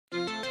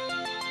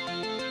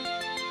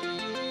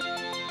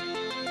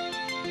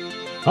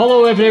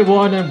Hello,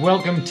 everyone, and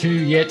welcome to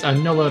yet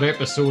another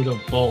episode of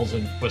Balls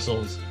and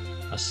Whistles,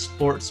 a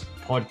sports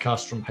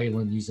podcast from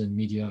Highland News and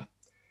Media.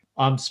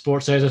 I'm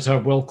sports editor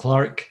Will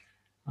Clark,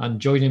 and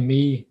joining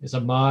me is a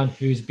man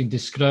who's been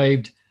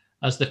described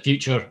as the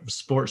future of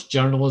sports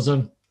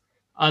journalism,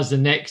 as the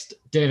next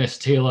Dennis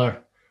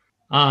Taylor,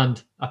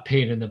 and a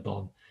pain in the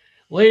bum.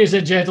 Ladies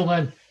and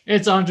gentlemen,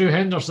 it's Andrew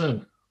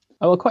Henderson.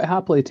 I will quite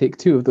happily take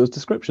two of those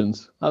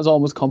descriptions. That was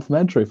almost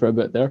complimentary for a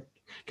bit there.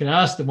 Can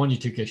I ask the one you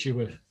took issue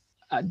with?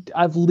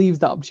 I've leave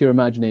that up to your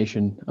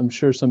imagination. I'm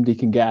sure somebody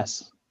can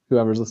guess,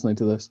 whoever's listening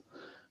to this.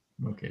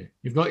 Okay,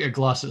 you've got your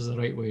glasses the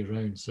right way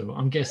around, so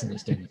I'm guessing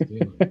it's Dennis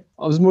Taylor.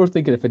 I was more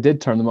thinking if I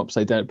did turn them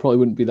upside down, it probably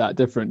wouldn't be that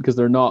different because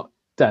they're not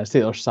Dennis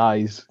Taylor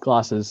size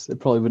glasses. It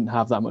probably wouldn't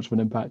have that much of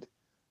an impact.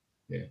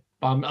 Yeah,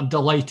 I'm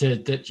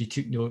delighted that you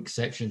took no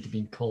exception to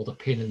being called a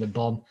pain in the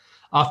bum.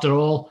 After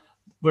all,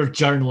 we're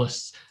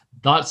journalists.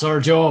 That's our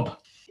job.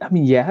 I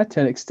mean, yeah,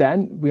 to an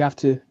extent, we have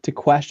to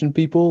question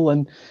people,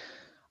 and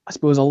I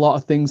suppose a lot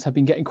of things have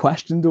been getting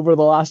questioned over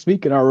the last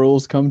week, and our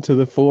roles come to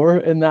the fore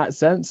in that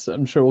sense.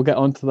 I'm sure we'll get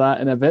onto that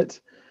in a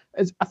bit.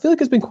 I feel like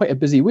it's been quite a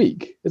busy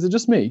week. Is it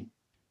just me?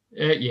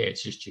 Yeah,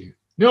 it's just you.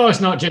 No, it's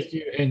not just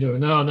you, Endo.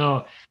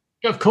 No.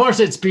 Of course,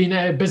 it's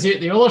been busy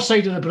at the other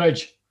side of the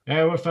bridge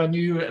with a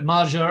new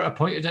manager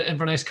appointed at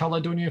Inverness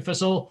Caledonian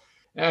Thistle,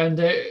 and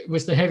it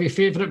was the heavy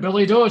favourite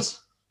Billy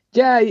Dodds.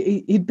 Yeah,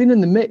 he'd been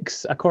in the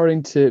mix,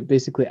 according to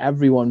basically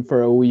everyone,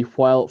 for a wee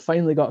while.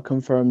 Finally got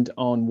confirmed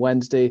on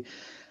Wednesday.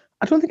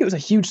 I don't think it was a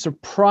huge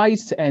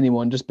surprise to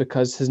anyone just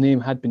because his name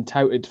had been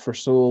touted for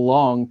so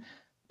long.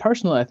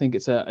 Personally, I think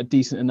it's a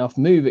decent enough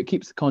move. It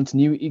keeps the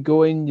continuity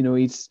going. You know,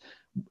 he's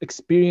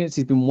experienced.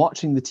 He's been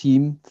watching the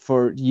team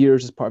for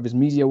years as part of his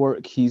media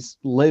work. He's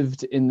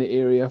lived in the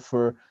area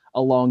for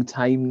a long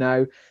time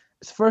now.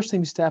 It's the first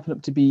time he's stepping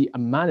up to be a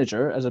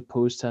manager as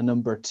opposed to a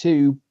number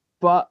two,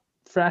 but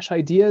fresh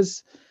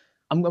ideas.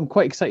 I'm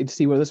quite excited to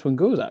see where this one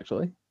goes,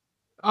 actually.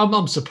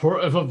 I'm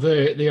supportive of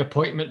the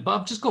appointment, but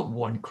I've just got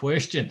one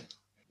question.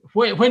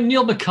 When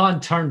Neil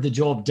McCann turned the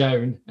job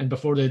down and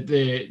before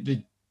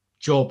the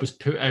job was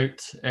put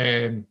out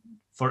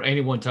for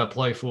anyone to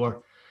apply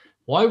for,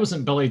 why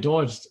wasn't Billy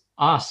Dodds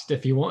asked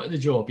if he wanted the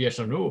job, yes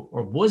or no?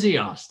 Or was he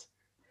asked?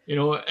 You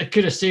know, it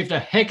could have saved a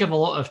heck of a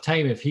lot of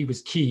time if he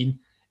was keen,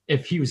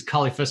 if he was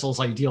Cally Thistle's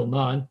ideal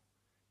man.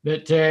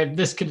 That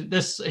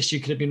this issue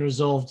could have been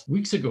resolved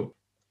weeks ago.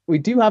 We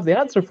do have the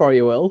answer for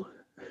you, Will.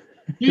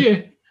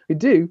 Yeah. We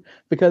do,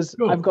 because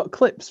Cool. I've got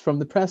clips from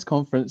the press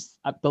conference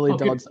at Billy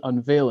Dodds'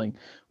 unveiling.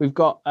 We've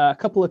got a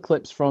couple of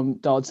clips from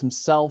Dodds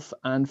himself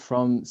and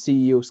from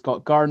CEO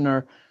Scott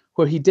Gardner,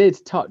 where he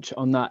did touch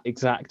on that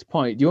exact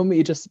point. Do you want me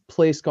to just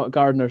play Scott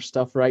Gardner's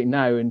stuff right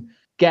now and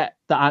get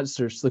the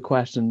answers to the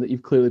question that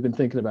you've clearly been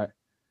thinking about?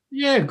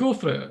 Yeah, go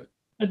for it.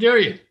 I dare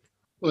you.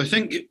 Well, I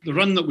think the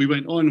run that we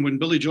went on when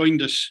Billy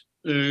joined us,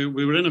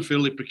 we were in a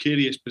fairly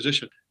precarious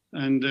position.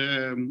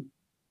 And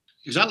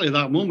exactly at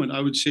that moment, I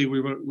would say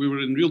we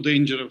were in real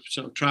danger of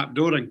sort of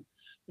trapdooring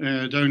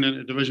down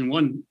into Division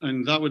 1.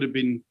 And that would have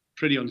been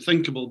pretty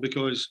unthinkable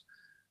because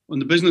on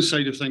the business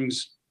side of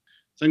things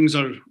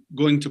are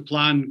going to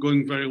plan,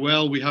 going very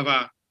well. We have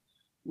a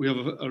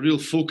real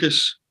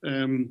focus.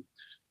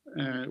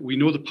 We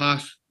know the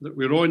path that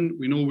we're on.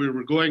 We know where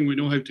we're going. We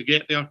know how to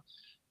get there.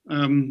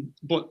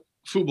 But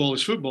football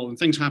is football, and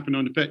things happen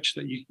on the pitch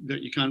that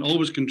you can't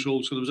always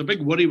control. So there was a big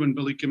worry when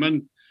Billy came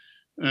in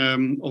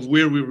of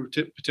where we were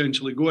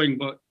potentially going.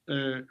 But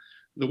the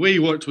way he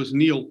worked with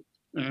Neil,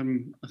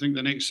 I think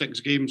the next 6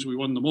 games we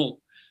won them all,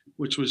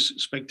 which was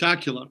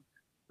spectacular.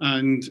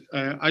 And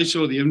I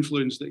saw the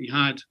influence that he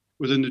had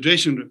within the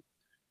dressing room.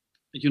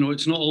 You know,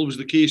 it's not always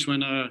the case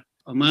when a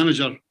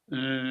manager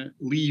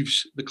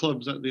leaves the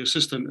club that the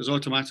assistant is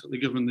automatically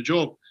given the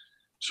job.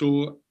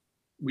 So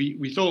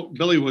we thought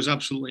Billy was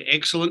absolutely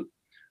excellent.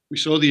 We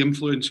saw the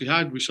influence he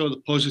had. We saw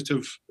the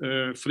positive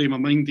frame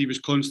of mind he was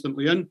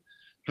constantly in.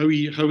 How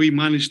he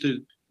managed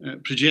to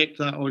project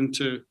that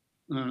onto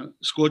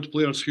squad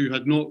players who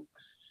had not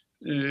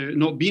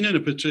been in a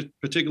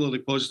particularly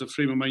positive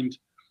frame of mind.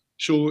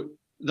 So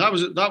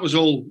that was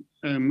all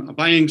a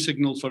buying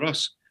signal for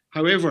us.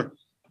 However,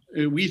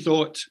 we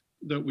thought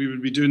that we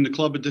would be doing the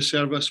club a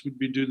disservice, we'd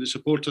be doing the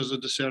supporters a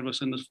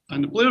disservice, and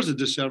the players a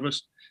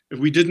disservice if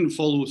we didn't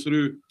follow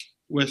through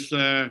with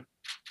the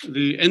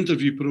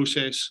interview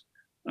process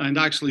and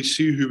actually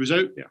see who was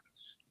out there.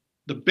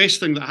 The best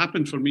thing that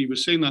happened for me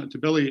was saying that to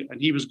Billy,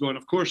 and he was going,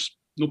 of course,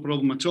 no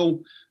problem at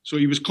all. So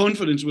he was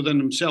confident within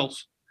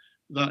himself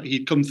that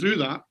he'd come through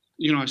that.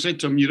 You know, I said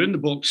to him, you're in the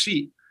box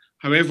seat.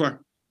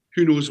 However,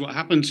 who knows what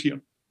happens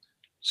here?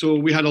 So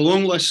we had a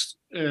long list,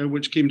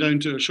 which came down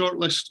to a short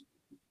list.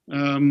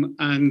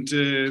 And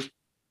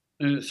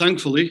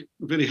thankfully,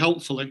 very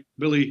helpfully,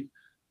 Billy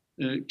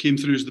came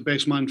through as the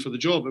best man for the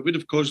job. It would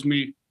have caused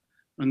me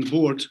and the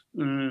board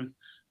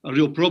a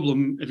real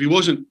problem if he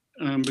wasn't,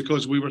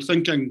 because we were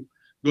thinking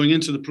going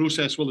into the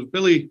process, well, if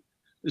Billy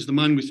is the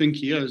man we think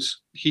he is,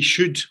 he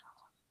should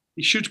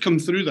come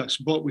through this.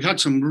 But we had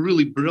some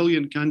really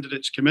brilliant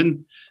candidates come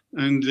in,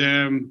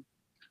 and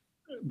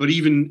but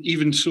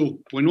even so,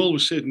 when all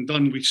was said and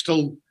done, we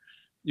still,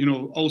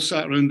 all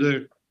sat around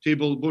the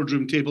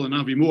boardroom table in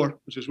Aviemore,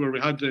 which is where we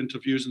had the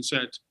interviews, and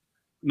said,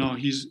 no,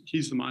 he's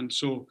the man.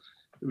 So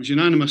it was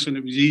unanimous and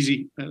it was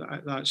easy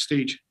at that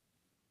stage.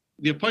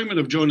 The appointment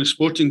of John as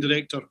sporting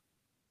director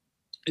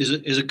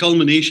is a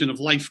culmination of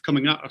life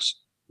coming at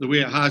us the way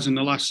it has in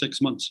the last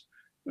 6 months.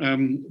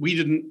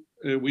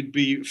 We'd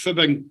be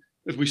fibbing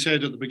if we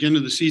said at the beginning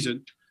of the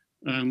season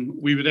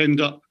we would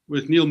end up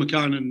with Neil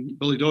McCann and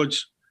Billy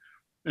Dodds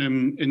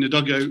in the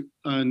dugout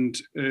and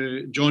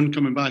John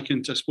coming back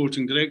into a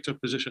sporting director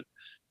position.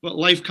 But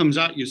life comes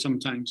at you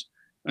sometimes,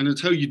 and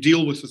it's how you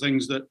deal with the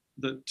things that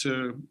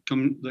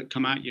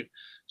come at you.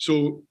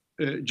 So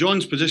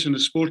John's position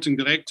as sporting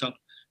director,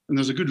 and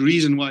there's a good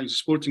reason why he's a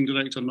sporting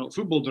director, not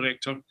football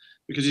director,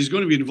 because he's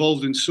going to be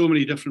involved in so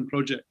many different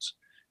projects.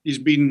 He's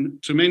been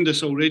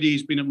tremendous already.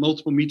 He's been at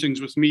multiple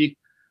meetings with me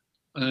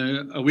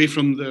away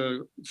from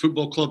the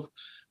football club,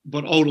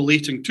 but all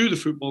relating to the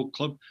football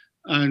club.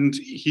 And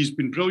he's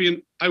been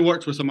brilliant. I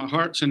worked with him at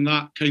Hearts in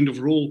that kind of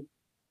role,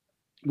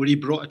 where he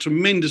brought a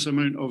tremendous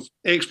amount of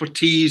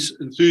expertise,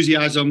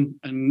 enthusiasm,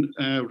 and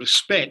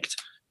respect,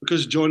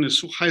 because John is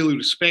so highly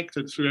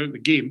respected throughout the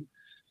game,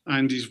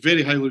 and he's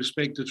very highly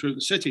respected throughout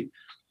the city.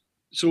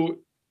 So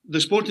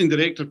the sporting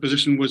director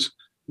position was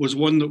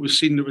one that was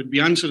seen that would be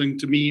answering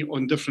to me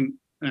on different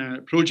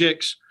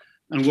projects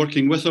and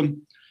working with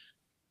him.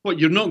 But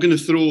you're not going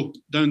to throw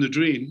down the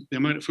drain the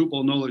amount of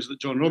football knowledge that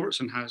John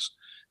Robertson has.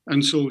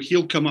 And so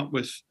he'll come up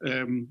with,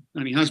 and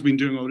he has been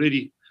doing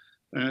already,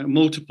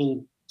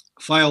 multiple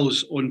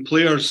files on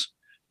players,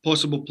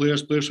 possible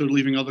players who are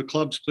leaving other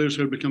clubs, players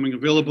who are becoming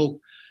available,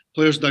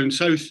 players down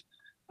south.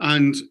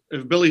 And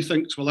if Billy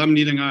thinks, well, I'm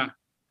needing a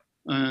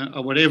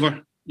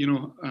whatever,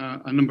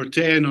 a number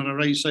 10 or a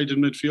right-sided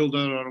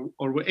midfielder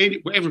or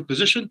whatever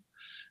position,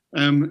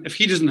 if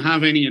he doesn't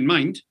have any in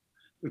mind,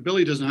 if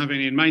Billy doesn't have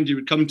any in mind, he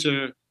would come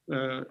to,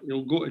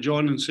 he'll go to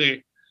John and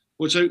say,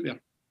 what's out there?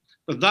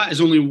 But that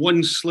is only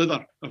one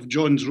slither of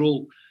John's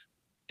role.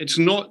 It's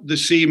not the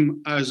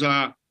same as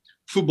a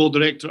football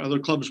director at other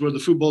clubs where the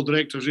football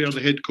director's there,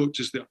 the head coach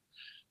is there.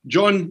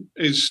 John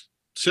is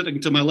sitting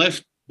to my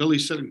left,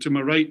 Billy's sitting to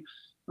my right,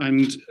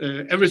 and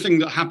everything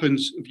that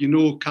happens, if you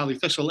know Cali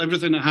Thistle,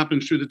 everything that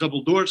happens through the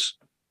double doors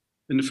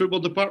in the football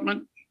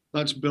department,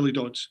 that's Billy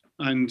Dodds,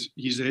 and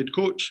he's the head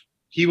coach.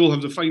 He will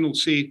have the final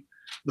say,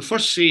 the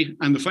first say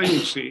and the final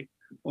say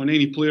on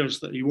any players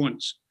that he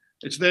wants.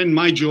 It's then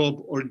my job,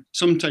 or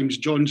sometimes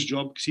John's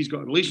job, because he's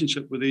got a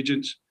relationship with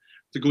agents,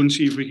 to go and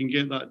see if we can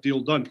get that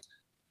deal done.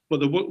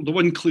 But the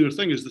one clear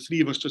thing is the three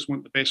of us just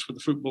want the best for the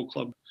football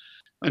club.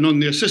 And on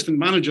the assistant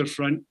manager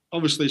front,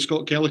 obviously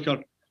Scott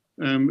Kelleher,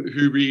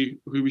 who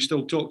we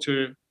still talk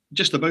to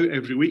just about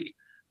every week.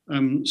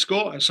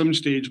 Scott at some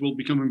stage will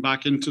be coming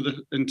back into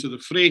the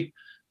fray,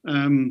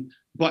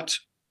 but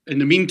in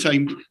the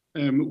meantime,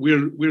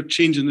 we're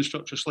changing the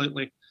structure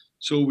slightly.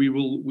 So we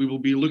will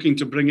be looking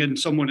to bring in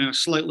someone in a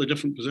slightly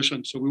different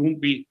position. So we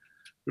won't be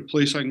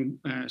replacing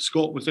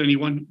Scott with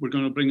anyone. We're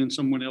going to bring in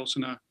someone else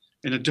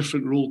in a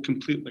different role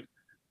completely.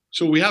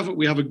 So we have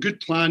a good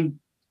plan.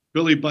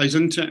 Billy buys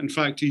into it. In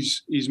fact,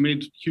 he's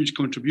made huge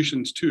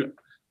contributions to it.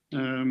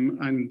 I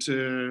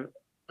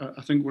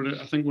think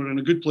we're in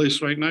a good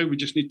place right now. We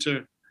just need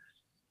to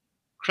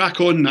crack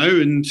on now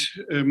and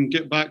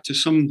get back to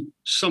some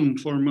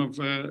form of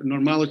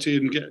normality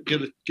and get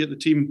the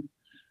team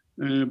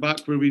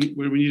back where we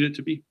need it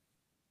to be.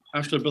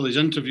 After Billy's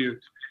interview,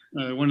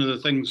 one of the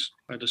things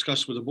I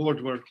discussed with the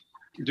board were,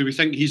 do we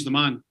think he's the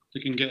man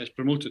that can get us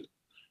promoted?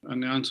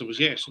 And the answer was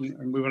yes.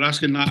 And we were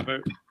asking that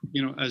about,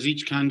 as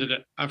each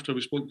candidate, after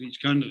we spoke to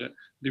each candidate,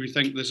 do we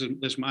think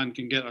this man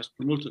can get us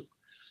promoted?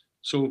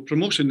 So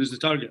promotion is the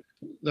target.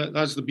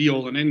 That's the be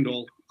all and end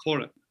all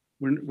for it.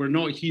 We're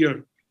not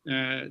here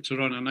to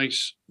run a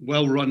nice,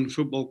 well-run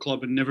football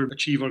club and never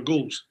achieve our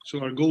goals.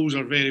 So our goals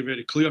are very,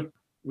 very clear.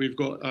 We've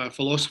got a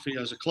philosophy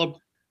as a club.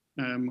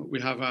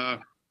 We have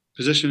a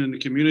position in the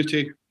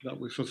community that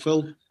we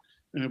fulfil.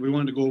 We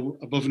want to go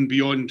above and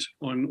beyond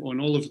on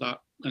all of that.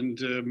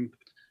 And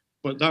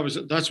but that's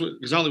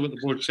exactly what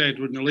the board said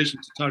in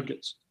relation to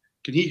targets.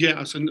 Can he get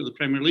us into the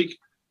Premier League?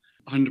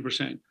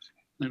 100%. And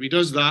if he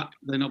does that,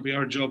 then it'll be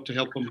our job to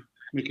help him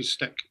make it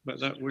stick. But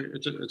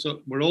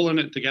we're all in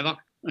it together,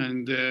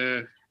 and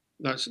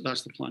that's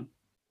the plan.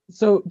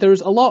 So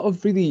there's a lot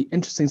of really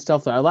interesting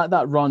stuff there. I let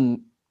that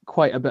run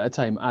quite a bit of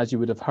time, as you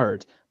would have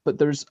heard. But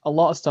there's a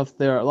lot of stuff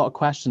there, a lot of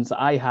questions that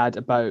I had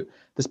about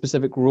the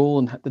specific role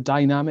and the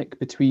dynamic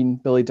between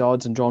Billy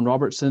Dodds and John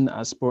Robertson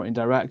as sporting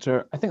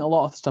director. I think a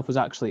lot of stuff was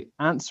actually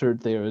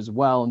answered there as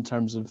well, in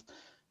terms of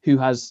who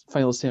has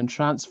final say on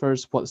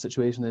transfers, what the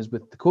situation is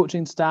with the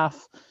coaching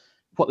staff,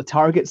 what the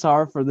targets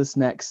are for this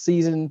next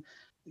season.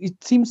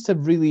 It seems to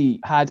have really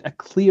had a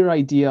clear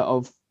idea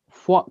of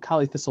what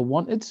Cali Thistle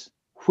wanted,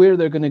 where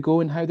they're going to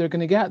go and how they're going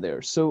to get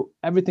there. So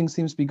everything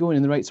seems to be going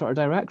in the right sort of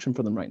direction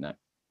for them right now.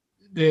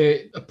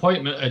 The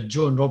appointment of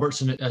John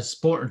Robertson as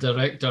sporting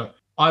director,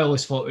 I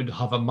always thought would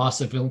have a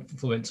massive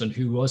influence on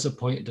who was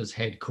appointed as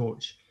head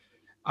coach.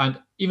 And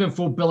even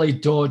though Billy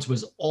Dodds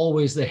was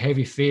always the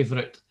heavy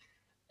favourite,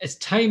 as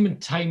time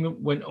and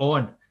time went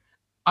on,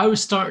 I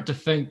was starting to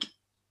think,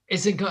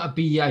 is it going to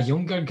be a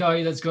younger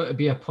guy that's going to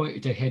be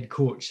appointed a head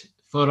coach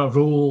for a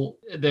role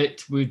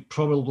that would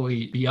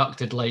probably be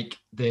acted like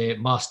the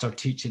master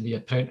teaching the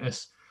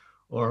apprentice,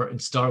 or in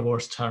Star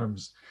Wars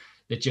terms,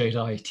 the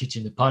Jedi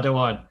teaching the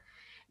Padawan?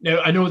 Now,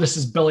 I know this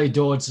is Billy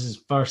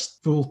Dodds'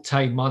 first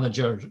full-time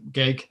manager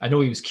gig. I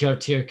know he was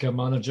caretaker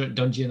manager at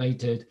Dundee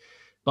United,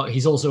 but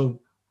he's also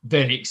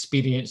very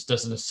experienced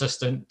as an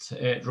assistant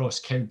at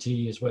Ross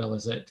County as well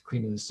as at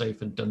Queen of the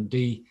South and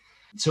Dundee.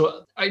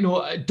 So I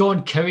know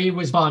Don Cowie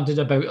was bandied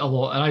about a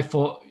lot, and I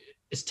thought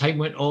as time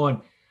went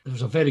on, there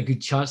was a very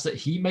good chance that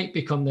he might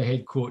become the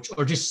head coach,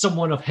 or just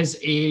someone of his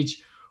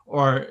age,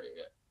 or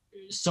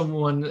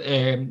someone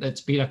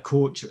that's been a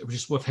coach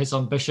just with his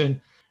ambition.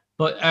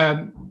 But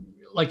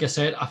like I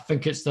said, I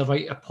think it's the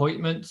right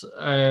appointment.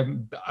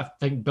 I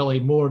think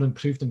Billy more than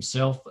proved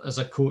himself as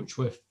a coach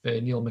with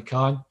Neil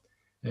McCann.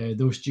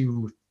 Those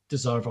two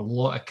deserve a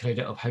lot of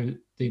credit of how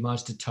they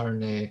managed to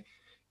turn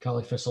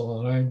Cally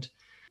Thistle around.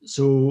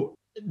 So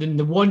then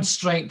the one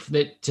strength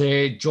that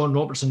John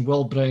Robertson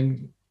will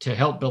bring to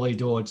help Billy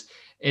Dodds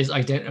is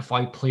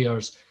identify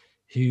players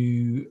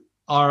who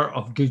are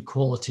of good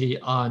quality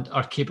and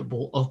are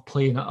capable of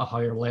playing at a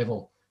higher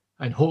level.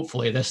 And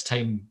hopefully this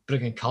time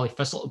bringing Cally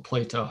Thistle to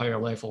play to a higher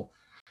level.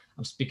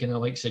 I'm speaking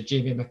of like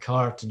Jamie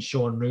McCart and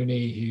Sean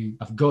Rooney, who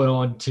have gone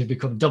on to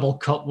become double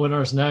cup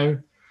winners now.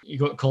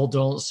 You've got Cole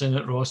Donaldson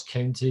at Ross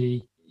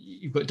County.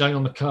 You've got Daniel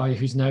Mackay,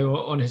 who's now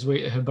on his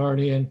way to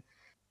Hibernian.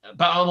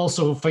 But I'm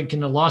also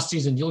thinking of last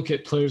season, you look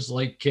at players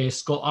like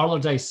Scott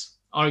Allardyce,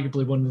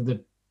 arguably one of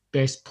the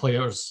best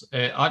players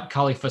at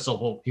Cally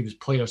Thistle. Well, he was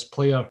Players'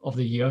 Player of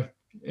the Year,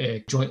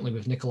 jointly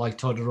with Nikolai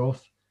Todorov.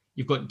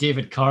 You've got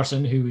David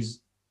Carson, who was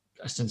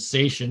a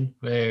sensation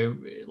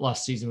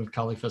last season with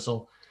Cally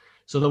Thistle.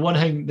 So the one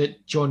thing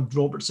that John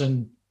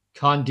Robertson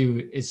can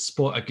do is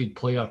spot a good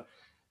player.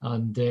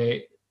 And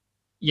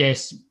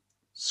yes,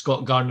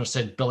 Scott Gardner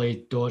said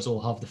Billy Dodds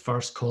will have the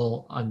first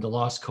call and the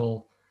last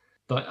call.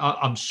 But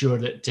I'm sure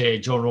that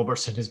John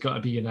Robertson has got to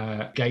be in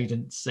a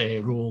guidance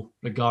role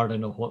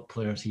regarding of what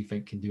players he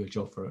think can do a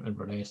job for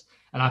Inverness.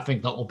 And I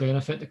think that will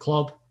benefit the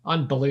club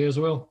and Billy as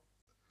well.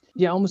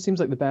 Yeah, it almost seems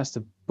like the best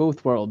of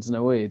both worlds in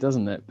a way,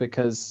 doesn't it?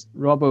 Because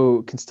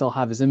Robbo can still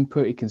have his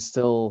input, he can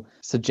still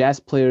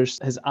suggest players,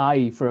 his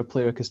eye for a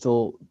player can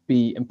still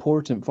be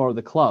important for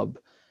the club,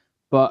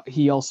 but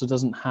he also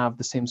doesn't have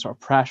the same sort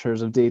of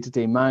pressures of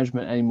day-to-day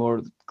management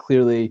anymore.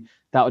 Clearly,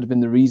 that would have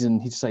been the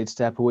reason he decided to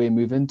step away and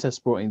move into a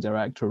sporting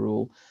director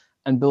role.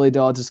 And Billy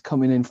Dodds is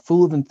coming in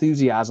full of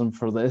enthusiasm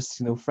for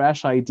this,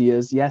 fresh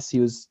ideas. Yes, he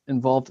was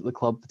involved at the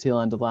club at the tail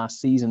end of last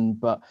season,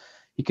 but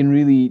he can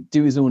really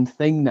do his own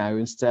thing now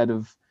instead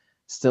of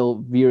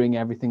still veering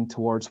everything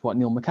towards what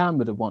Neil McCann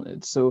would have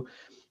wanted. So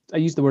I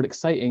used the word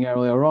exciting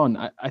earlier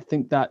on. I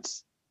think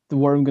that's the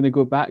word I'm going to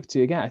go back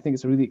to again. I think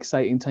it's a really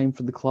exciting time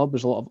for the club.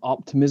 There's a lot of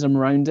optimism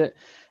around it.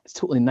 It's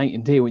totally night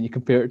and day when you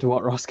compare it to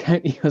what Ross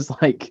County was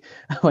like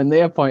when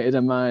they appointed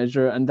a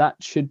manager, and that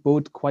should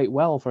bode quite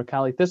well for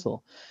Cally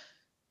Thistle.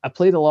 I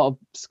played a lot of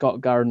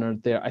Scott Gardner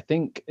there. I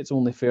think it's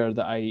only fair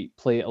that I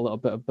play a little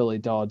bit of Billy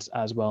Dodds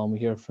as well, and we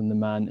hear from the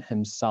man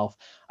himself.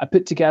 I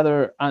put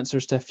together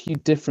answers to a few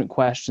different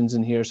questions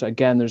in here. So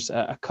again, there's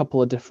a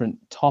couple of different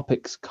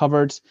topics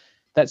covered.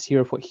 Let's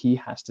hear what he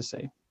has to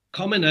say.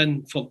 Coming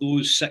in for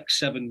those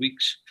 6-7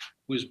 weeks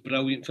was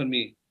brilliant for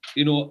me.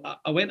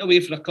 I went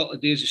away for a couple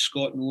of days, as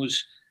Scott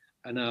knows,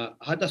 and I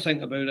had to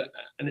think about it.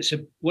 And it's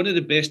one of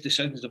the best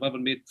decisions I've ever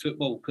made in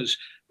football, because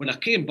when I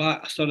came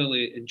back, I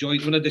thoroughly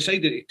enjoyed it. When I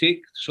decided to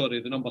take,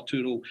 the number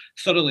 2 role,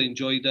 thoroughly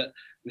enjoyed it.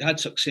 We had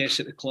success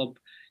at the club.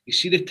 You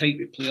see the type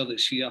of player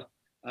that's here,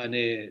 and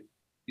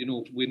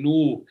we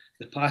know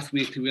the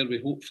pathway to where we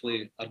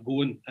hopefully are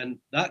going, and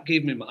that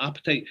gave me my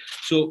appetite.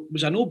 So it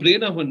was a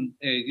no-brainer when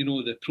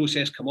the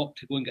process came up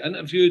to go and get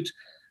interviewed,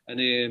 and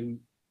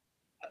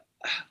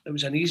it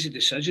was an easy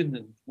decision.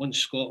 And once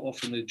Scott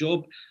offered me the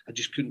job, I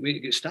just couldn't wait to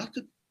get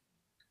started.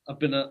 I've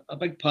been a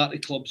big part of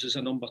clubs as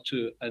a number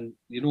 2, and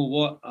you know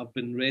what? I've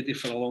been ready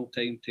for a long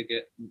time to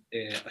get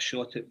a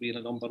shot at being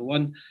a number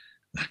 1.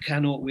 I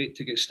cannot wait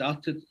to get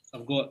started.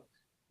 I've got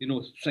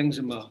things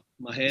in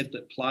my head,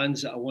 that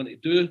plans that I want to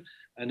do,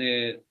 and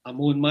I'm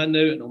my own man now,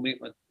 and I'll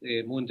make my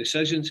own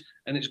decisions,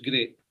 and it's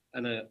great.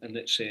 And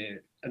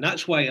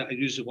that's why I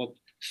use the word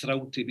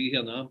thrilled to be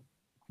here now.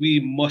 We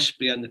must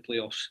be in the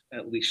playoffs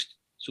at least.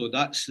 So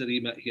that's the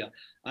remit here.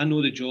 I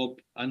know the job.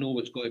 I know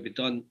what's got to be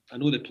done. I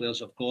know the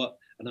players I've got,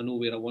 and I know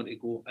where I want to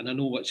go, and I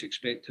know what's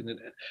expected. And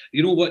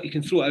you know what? You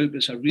can throw it out, but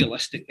it's a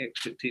realistic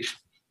expectation.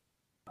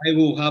 I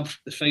will have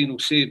the final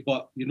say,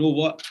 but you know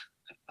what?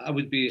 I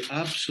would be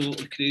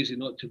absolutely crazy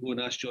not to go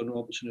and ask John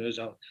Robertson, who is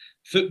a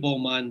football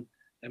man,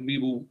 and we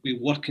will be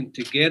working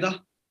together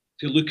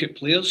to look at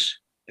players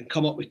and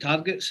come up with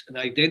targets and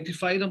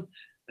identify them,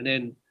 and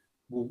then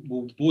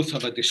we'll both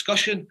have a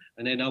discussion,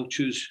 and then I'll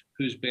choose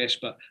who's best.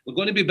 But we're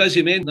going to be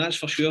busy men, that's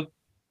for sure.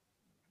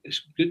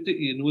 It's good that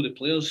you know the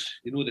players,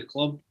 you know the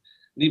club,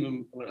 And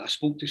even when I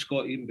spoke to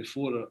Scott even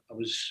before I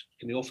was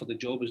kind of offered the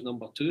job as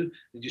number 2,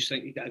 I just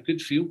think he got a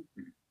good feel.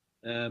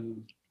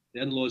 The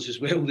in-laws as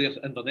well, they're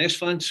Inverness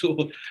fans,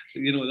 so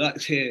you know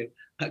that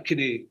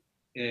kind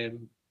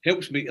of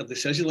helps make your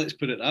decision. Let's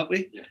put it that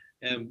way.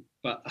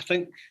 But I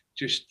think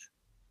just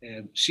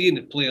seeing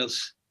the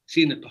players,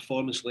 seeing the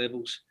performance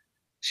levels,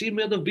 seeing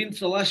where they've been for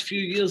the last few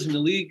years in the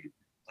league,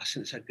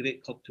 listen, it's a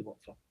great club to work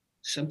for.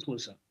 Simple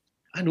as that.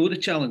 I know the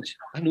challenge.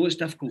 I know it's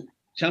difficult.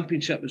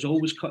 Championship is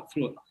always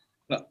cutthroat,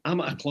 but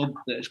I'm at a club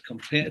that is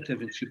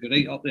competitive and should be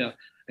right up there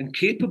and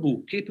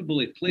capable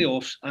of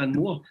playoffs and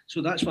more.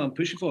 So that's what I'm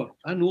pushing for.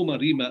 I know my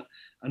remit.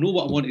 I know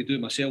what I want to do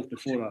myself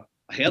before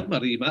I heard my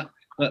remit,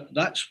 but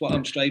that's what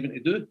I'm striving to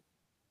do.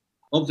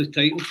 Love the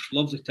title,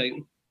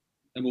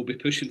 and we'll be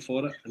pushing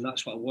for it, and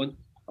that's what I want.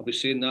 I'll be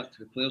saying that to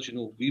the players, you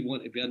know, we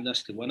want to be in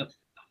this to win it.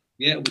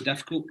 Yeah, it'll be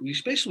difficult,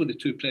 especially with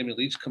the 2 Premier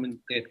Leagues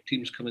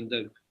teams coming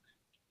down.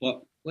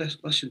 But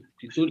listen,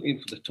 if you don't aim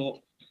for the top,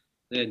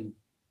 then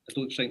I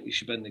don't think you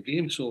should be in the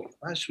game. So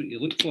that's what you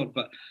look for.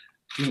 But,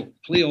 you know,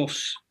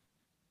 playoffs,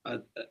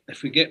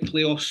 if we get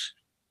playoffs,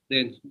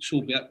 then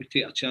so be it, we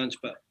take a chance.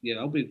 But yeah,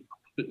 I'll be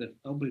putting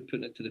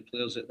it to the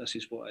players that this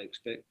is what I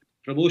expect.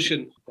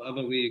 Promotion,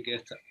 whatever way you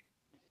get it.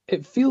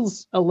 It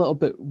feels a little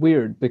bit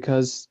weird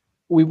because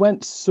we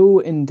went so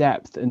in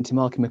depth into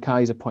Malky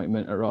Mackay's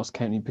appointment at Ross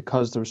County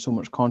because there was so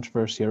much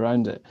controversy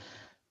around it.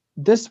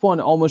 This one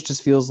almost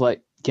just feels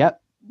like,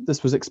 yep,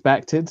 this was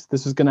expected.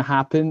 This was going to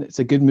happen. It's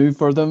a good move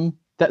for them.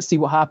 Let's see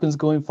what happens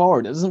going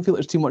forward. It doesn't feel like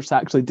there's too much to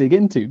actually dig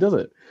into, does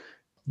it?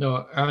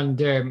 No,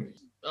 and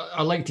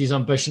I liked his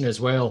ambition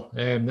as well,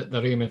 that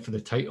they're aiming for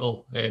the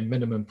title,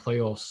 minimum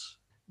playoffs.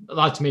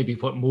 That's maybe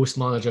what most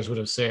managers would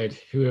have said,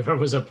 whoever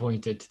was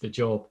appointed to the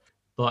job.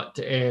 But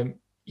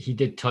he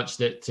did touch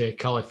that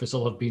Caley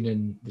Thistle have been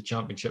in the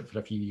Championship for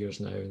a few years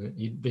now, and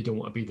they don't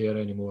want to be there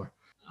anymore.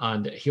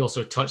 And he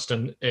also touched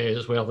on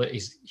as well that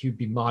he'd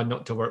be mad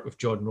not to work with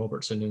Jordan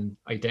Robertson in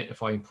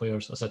identifying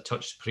players. As I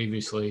touched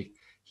previously,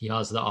 he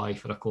has the eye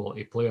for a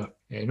quality player.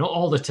 Not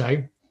all the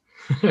time.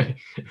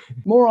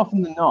 More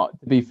often than not,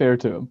 to be fair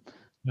to him.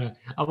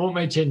 I won't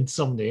mention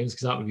some names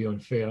because that would be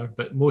unfair,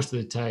 but most of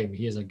the time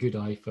he has a good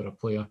eye for a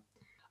player.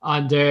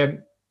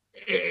 And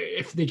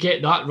if they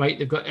get that right,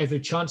 they've got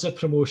every chance of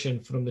promotion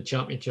from the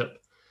Championship.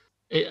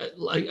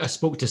 I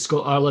spoke to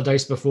Scott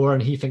Allardyce before,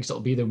 and he thinks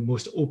it'll be the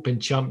most open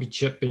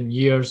Championship in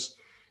years.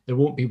 There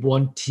won't be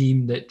one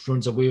team that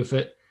runs away with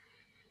it.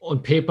 On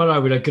paper, I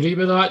would agree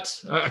with that.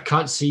 I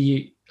can't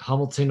see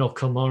Hamilton or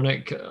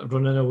Kilmarnock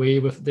running away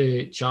with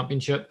the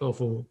Championship,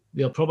 although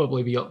they'll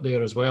probably be up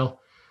there as well.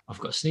 I've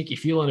got a sneaky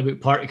feeling about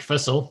Partick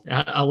Thistle.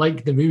 I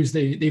like the moves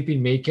they've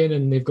been making,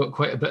 and they've got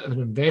quite a bit of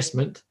an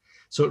investment.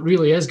 So it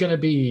really is going to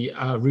be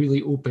a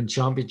really open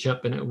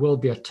Championship, and it will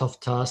be a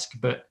tough task,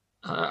 but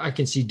I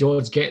can see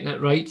Dodds getting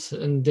it right,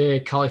 and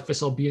Caley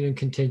Thistle being in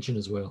contention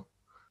as well.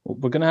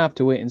 We're going to have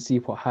to wait and see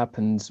what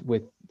happens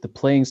with the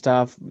playing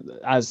staff,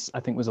 as I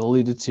think was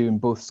alluded to in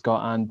both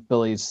Scott and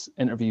Billy's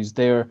interviews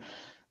there.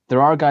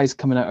 There are guys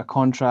coming out of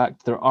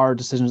contract. There are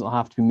decisions that will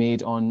have to be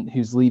made on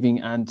who's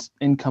leaving and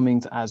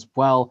incomings as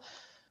well.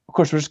 Of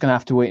course, we're just going to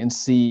have to wait and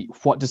see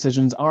what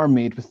decisions are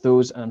made with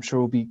those. And I'm sure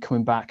we'll be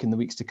coming back in the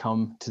weeks to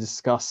come to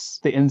discuss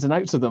the ins and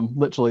outs of them,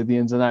 literally the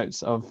ins and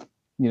outs of,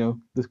 you know,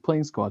 the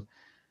playing squad.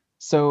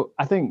 So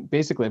I think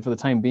basically for the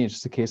time being, it's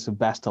just a case of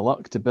best of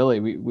luck to Billy.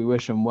 We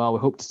wish him well. We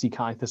hope to see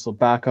Caley Thistle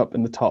back up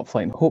in the top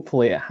flight, and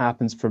hopefully it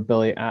happens for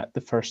Billy at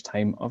the first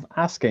time of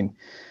asking.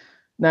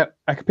 Now,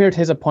 I compared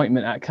his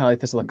appointment at Caley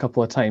Thistle a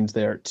couple of times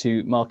there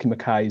to Malky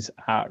Mackay's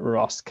at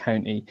Ross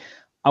County.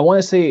 I want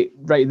to say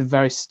right at the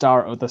very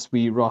start of this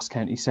wee Ross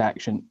County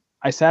section,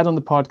 I said on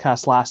the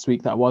podcast last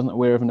week that I wasn't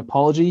aware of an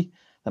apology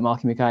that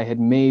Malky Mackay had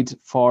made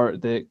for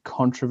the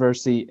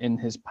controversy in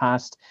his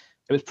past.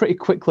 It was pretty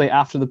quickly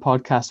after the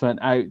podcast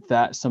went out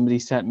that somebody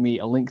sent me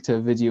a link to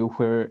a video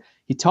where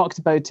he talked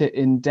about it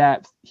in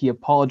depth. He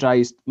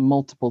apologized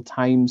multiple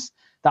times.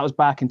 That was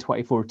back in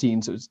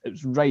 2014, so it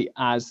was right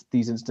as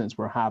these incidents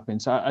were happening.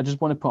 So I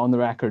just want to put on the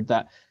record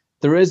that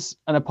there is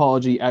an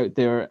apology out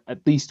there,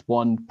 at least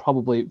one,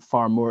 probably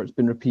far more. It's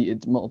been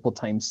repeated multiple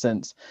times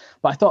since.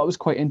 But I thought it was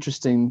quite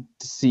interesting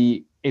to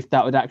see if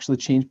that would actually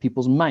change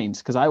people's minds,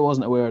 because I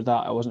wasn't aware of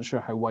that. I wasn't sure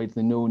how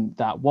widely known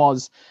that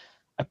was.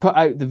 I put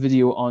out the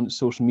video on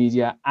social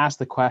media, asked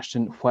the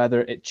question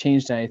whether it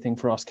changed anything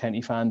for Ross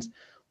County fans.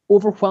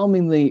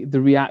 Overwhelmingly,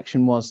 the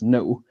reaction was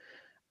no.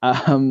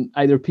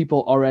 Either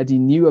people already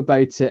knew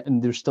about it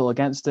and they're still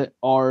against it,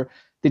 or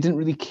they didn't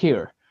really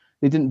care.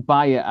 They didn't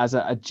buy it as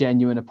a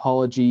genuine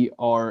apology,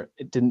 or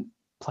it didn't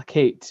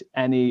placate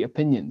any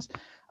opinions.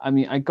 I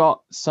mean, I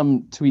got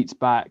some tweets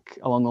back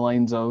along the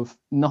lines of,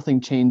 nothing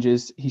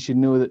changes. He should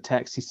know that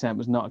text he sent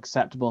was not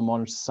acceptable in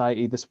modern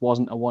society. This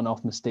wasn't a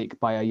one-off mistake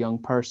by a young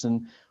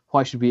person.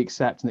 Why should we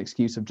accept an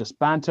excuse of just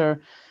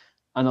banter?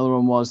 Another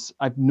one was,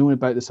 I've known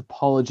about this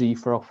apology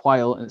for a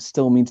while and it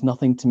still means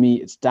nothing to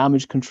me. It's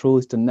damage control.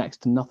 He's done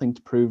next to nothing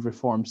to prove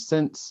reform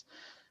since.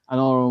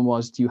 Another one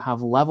was, do you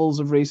have levels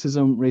of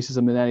racism?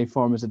 Racism in any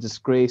form is a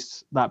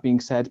disgrace. That being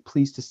said,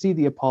 pleased to see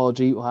the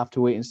apology. We'll have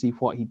to wait and see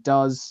what he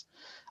does.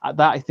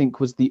 That, I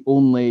think, was the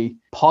only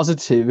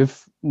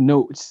positive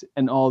note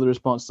in all the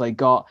responses I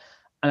got.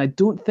 And I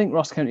don't think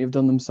Ross County have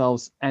done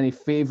themselves any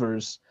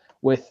favours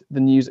with the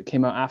news that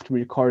came out after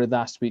we recorded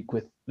last week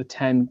with the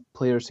 10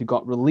 players who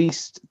got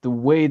released, the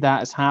way that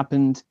has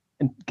happened.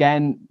 And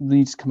again, the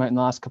news come out in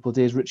the last couple of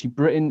days. Richie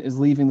Britton is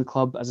leaving the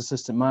club as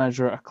assistant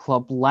manager, a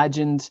club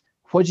legend.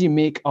 What do you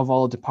make of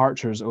all the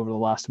departures over the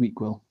last week,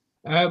 Will?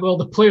 Well,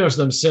 the players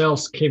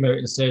themselves came out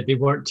and said they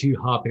weren't too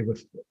happy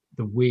with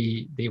the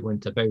way they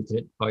went about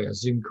it via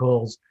Zoom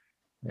calls.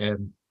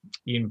 Ian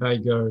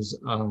Vigurs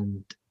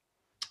and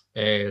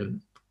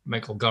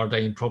Michael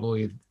Gardyne,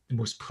 probably the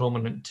most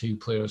prominent two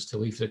players to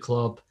leave the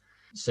club,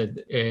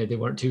 said they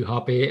weren't too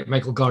happy.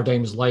 Michael Gardyne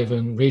was live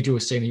on radio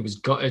saying he was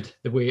gutted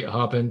the way it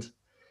happened.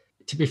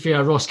 To be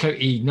fair, Ross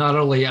County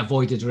narrowly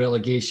avoided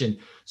relegation.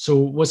 So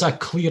was a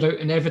clear out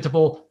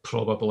inevitable?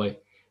 Probably.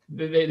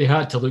 They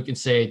had to look and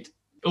said,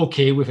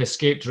 okay, we've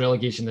escaped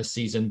relegation this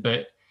season,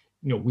 but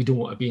we don't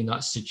want to be in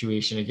that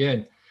situation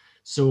again.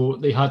 So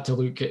they had to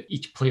look at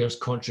each player's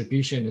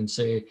contribution and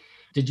say,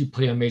 did you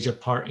play a major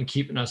part in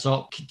keeping us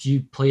up? Do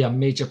you play a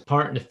major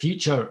part in the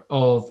future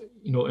of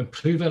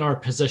improving our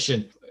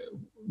position?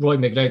 Roy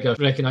McGregor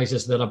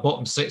recognises they're a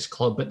bottom six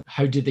club, but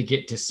how did they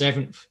get to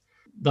seventh?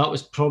 That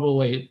was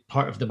probably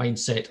part of the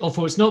mindset.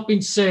 Although it's not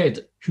been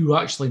said who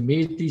actually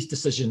made these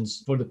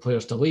decisions for the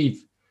players to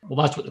leave.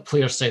 Well, that's what the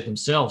players said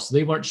themselves.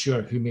 They weren't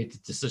sure who made the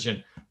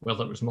decision,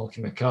 whether it was Malky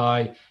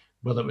Mackay,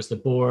 whether it was the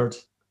board.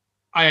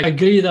 I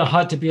agree there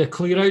had to be a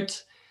clear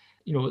out.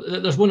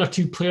 There's one or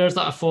two players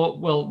that I thought,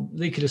 well,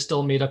 they could have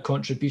still made a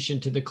contribution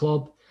to the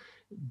club.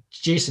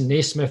 Jason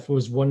Naismith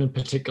was one in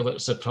particular that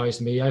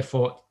surprised me. I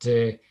thought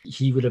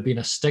he would have been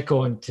a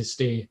stick-on to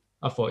stay.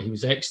 I thought he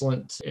was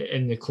excellent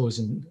in the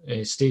closing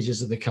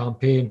stages of the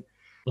campaign.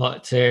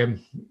 But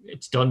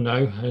it's done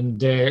now,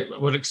 and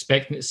we're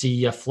expecting to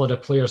see a flood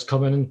of players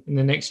coming in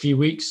the next few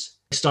weeks,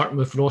 starting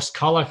with Ross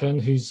Callaghan,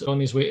 who's on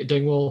his way to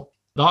Dingwall.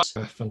 That's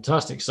a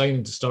fantastic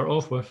signing to start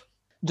off with.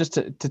 Just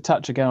to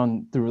touch again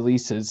on the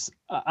releases,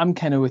 I'm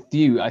kind of with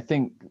you. I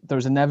think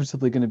there's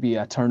inevitably going to be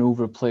a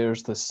turnover of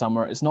players this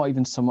summer. It's not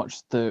even so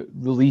much the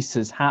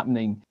releases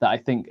happening that I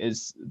think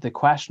is the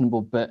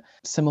questionable, but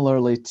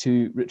similarly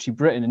to Richie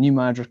Britton, a new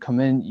manager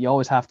come in, you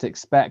always have to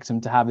expect him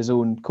to have his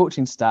own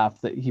coaching staff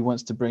that he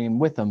wants to bring in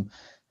with him.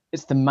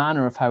 It's the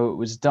manner of how it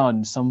was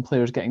done. Some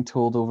players getting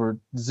told over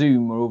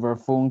Zoom or over a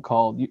phone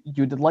call.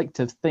 You'd like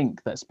to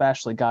think that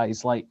especially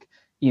guys like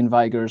Ian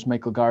Vigurs,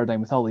 Michael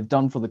Gardyne, with all they've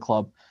done for the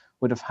club,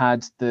 would have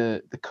had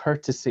the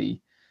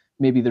courtesy,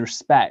 maybe the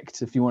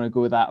respect, if you want to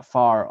go that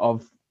far,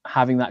 of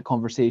having that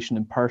conversation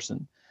in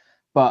person.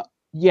 But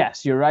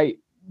yes, you're right.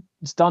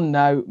 It's done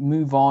now.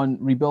 Move on.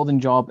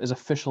 Rebuilding job is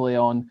officially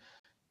on.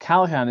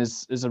 Callaghan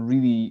is a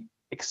really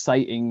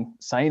exciting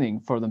signing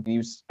for them. He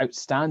was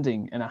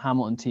outstanding in a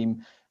Hamilton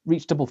team,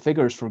 reached double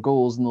figures for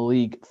goals in the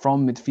league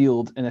from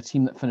midfield in a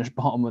team that finished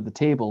bottom of the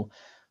table.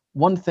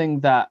 One thing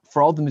that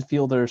for all the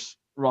midfielders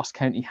Ross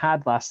County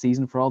had last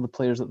season, for all the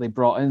players that they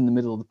brought in the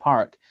middle of the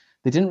park,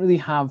 they didn't really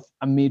have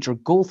a major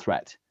goal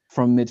threat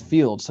from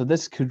midfield. So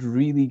this could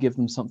really give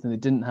them something they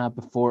didn't have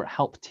before,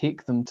 help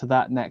take them to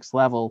that next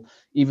level.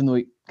 Even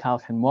though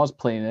Callaghan was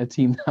playing in a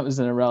team that was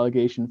in a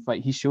relegation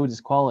fight, he showed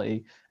his quality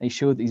and he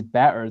showed that he's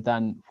better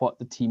than what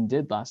the team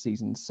did last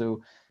season.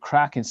 So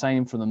cracking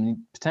signing for them, and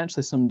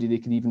potentially somebody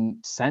they could even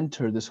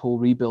centre this whole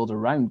rebuild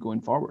around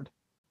going forward.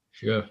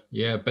 Sure,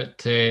 yeah,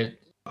 but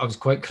I was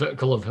quite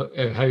critical of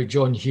how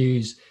John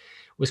Hughes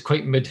was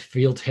quite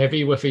midfield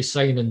heavy with his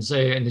signings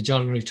in the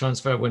January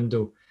transfer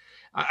window.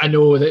 I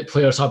know that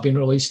players have been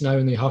released now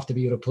and they have to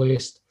be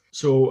replaced.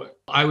 So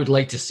I would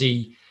like to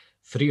see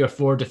 3 or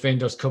 4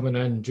 defenders coming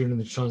in during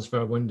the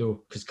transfer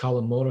window, because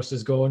Callum Morris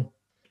is gone.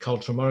 Carl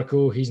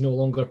Tremarco, he's no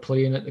longer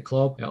playing at the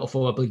club,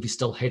 although I believe he's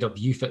still head of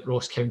youth at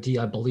Ross County,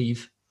 I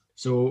believe.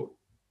 So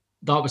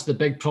that was the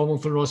big problem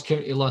for Ross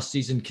County last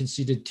season,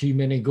 conceded too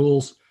many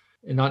goals.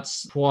 And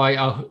that's why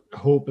I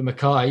hope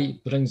Mackay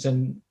brings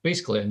in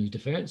basically a new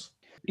defence.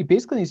 He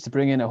basically needs to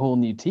bring in a whole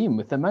new team.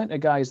 With the amount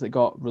of guys that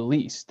got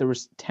released, there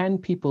was 10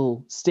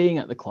 people staying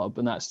at the club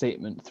in that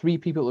statement, 3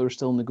 people that were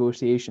still in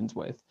negotiations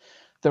with.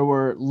 There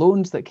were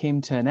loans that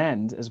came to an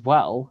end as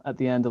well at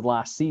the end of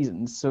last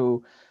season.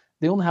 So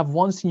they only have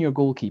one senior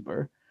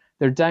goalkeeper.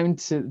 They're down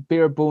to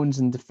bare bones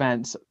in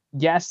defence.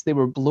 Yes, they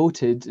were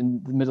bloated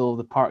in the middle of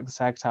the park the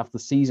second half of the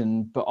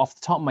season, but off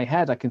the top of my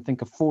head, I can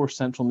think of 4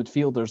 central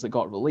midfielders that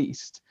got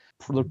released.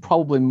 There are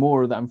probably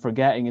more that I'm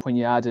forgetting when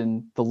you add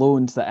in the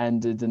loans that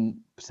ended and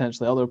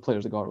potentially other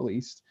players that got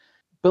released.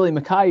 Billy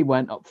Mackay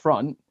went up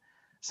front.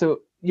 So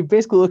you're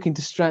basically looking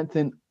to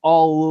strengthen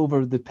all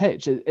over the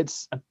pitch.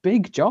 It's a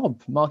big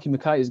job Malky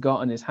Mackay has got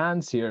on his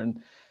hands here, and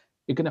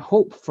you're going to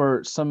hope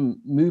for some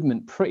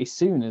movement pretty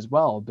soon as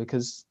well,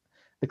 because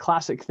the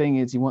classic thing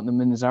is you want them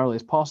in as early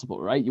as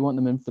possible, right? You want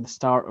them in for the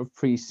start of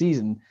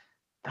pre-season.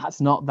 That's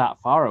not that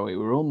far away.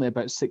 We're only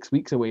about 6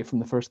 weeks away from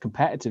the first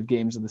competitive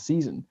games of the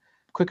season.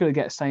 quicker they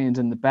get signed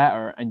in, the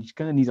better, and you're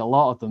going to need a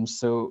lot of them.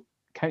 So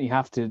County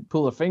have to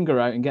pull their finger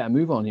out and get a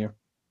move on here.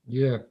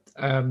 Yeah.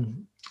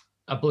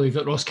 I believe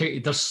that Ross County,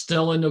 they're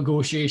still in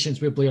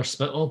negotiations with Blair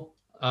Spittle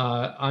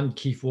and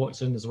Keith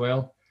Watson as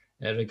well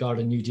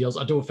regarding new deals.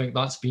 I don't think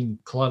that's been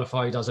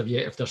clarified as of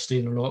yet, if they're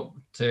staying or not.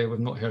 We've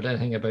not heard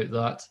anything about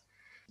that.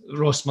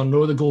 Ross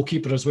Munro, the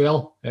goalkeeper as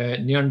well,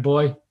 Nairn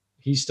boy,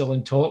 he's still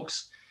in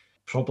talks.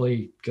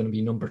 Probably going to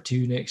be number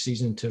 2 next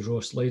season to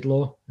Ross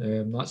Laidlaw.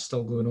 That's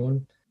still going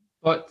on.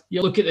 But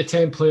you look at the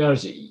 10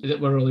 players that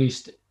were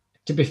released.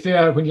 To be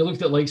fair, when you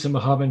looked at likes of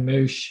Mohamed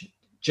Moush,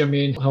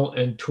 Jermaine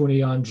Hilton,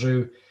 Tony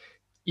Andrew,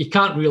 you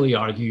can't really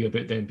argue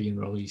about them being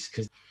released,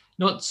 because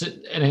not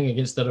anything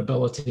against their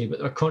ability, but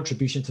their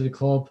contribution to the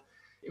club,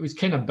 it was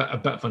kind of a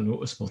bit of a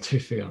noticeable, to be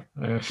fair.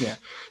 Yeah,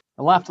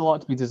 it left a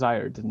lot to be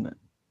desired, didn't it?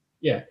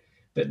 Yeah,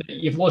 but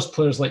you've lost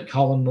players like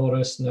Callum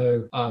Morris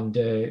now, and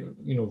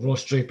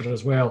Ross Draper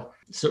as well.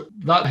 So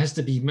that has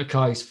to be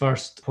Mackay's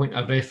first point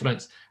of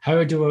reference.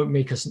 How do I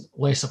make us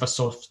less of a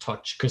soft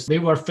touch? Because they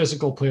were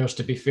physical players,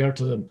 to be fair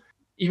to them.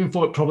 Even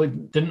though it probably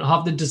didn't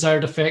have the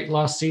desired effect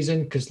last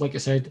season, because, like I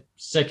said,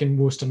 second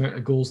most amount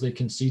of goals they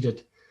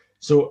conceded.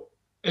 So,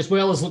 as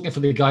well as looking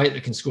for the guy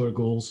that can score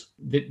goals,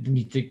 they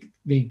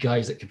need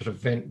guys that can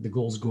prevent the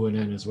goals going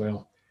in as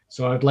well.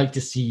 So, I'd like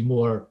to see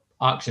more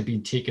action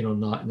being taken on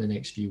that in the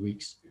next few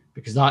weeks,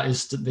 because that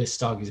is the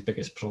Stag's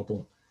biggest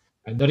problem.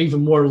 And they're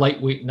even more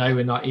lightweight now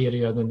in that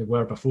area than they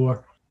were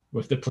before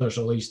with the players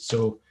released.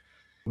 So,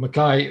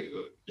 Mackay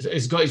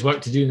has got his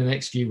work to do in the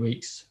next few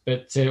weeks,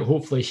 but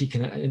hopefully he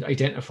can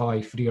identify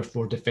 3 or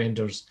 4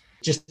 defenders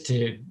just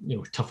to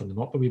toughen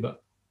them up a wee bit.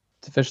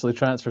 It's officially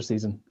transfer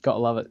season. Gotta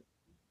love it.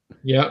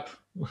 Yep,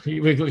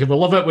 we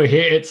love it, we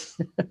hate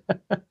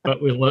it,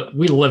 but we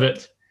live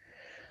it.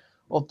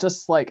 Well,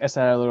 just like I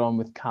said earlier on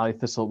with Caley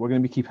Thistle, we're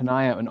going to be keeping an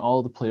eye out on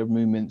all the player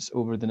movements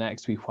over the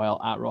next wee while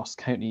at Ross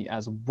County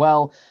as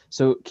well.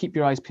 So keep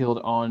your eyes peeled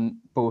on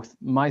both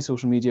my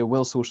social media,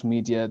 Will's social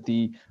media,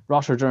 the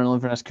Rossiter Journal,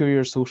 Inverness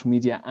Courier's social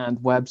media and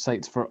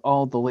websites for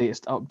all the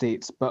latest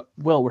updates. But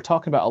Will, we're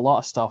talking about a lot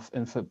of stuff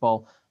in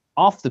football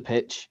off the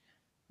pitch.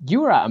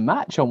 You were at a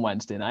match on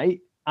Wednesday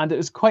night, and it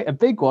was quite a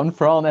big one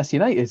for Alness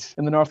United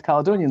in the North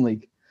Caledonian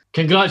League.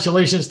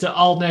 Congratulations to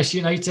Alness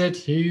United,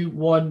 who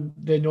won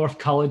the North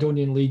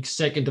Caledonian League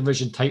second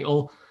division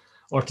title,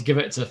 or to give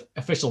it its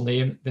official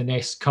name, the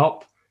Ness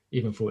Cup,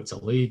 even though it's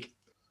a league.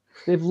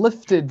 They've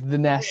lifted the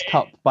Ness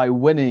Cup by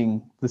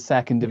winning the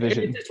second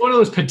division. It's one of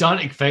those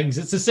pedantic things.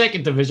 It's the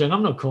second division.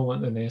 I'm not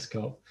calling it the Ness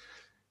Cup.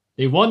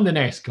 They won the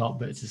Ness Cup,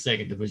 but it's the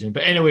second division.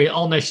 But anyway,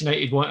 Alness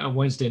United won on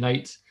Wednesday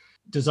night,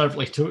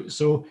 deservedly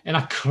so, in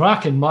a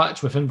cracking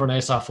match with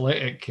Inverness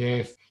Athletic.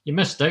 You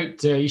missed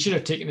out. You should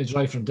have taken the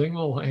drive from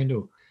Dingwall,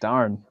 Endo.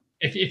 Darn.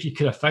 If you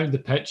could have found the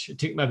pitch. It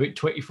took me about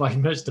 25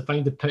 minutes to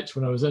find the pitch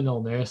when I was in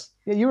Alness.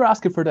 Yeah, you were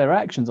asking for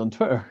directions on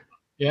Twitter.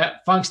 Yeah,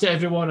 thanks to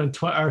everyone on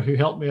Twitter who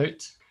helped me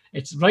out.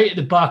 It's right at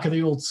the back of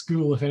the old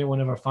school if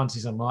anyone ever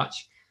fancies a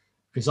match,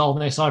 because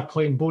Alness are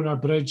playing Bonar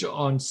Bridge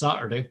on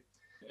Saturday,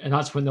 and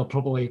that's when they'll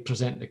probably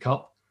present the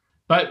cup.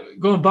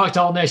 But going back to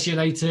Alness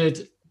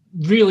United,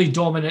 really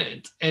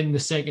dominant in the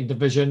second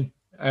division.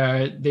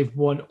 They've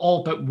won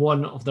all but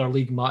one of their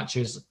league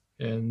matches,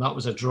 and that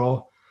was a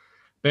draw.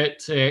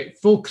 But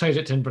full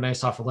credit to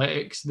Inverness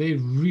Athletics. They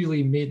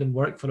really made them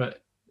work for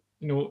it.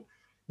 The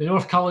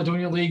North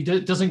Caledonia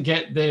League doesn't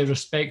get the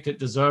respect it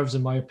deserves,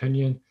 in my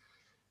opinion.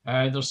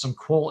 There's some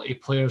quality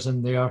players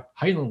in there,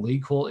 Highland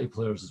League quality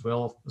players as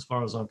well, as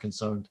far as I'm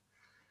concerned.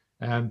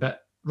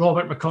 But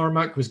Robert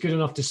McCormack was good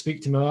enough to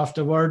speak to me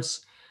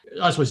afterwards,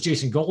 as was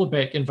Jason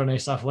Golobeck,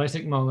 Inverness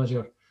Athletic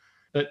manager.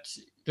 But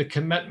the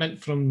commitment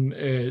from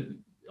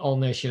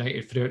Alness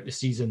United throughout the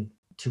season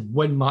to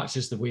win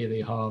matches the way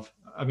they have,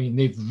 I mean,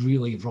 they've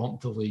really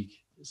romped the league.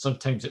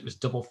 Sometimes it was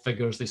double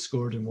figures they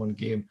scored in one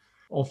game.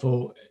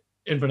 Although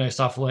Inverness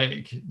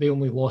Athletic, they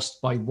only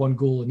lost by 1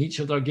 goal in each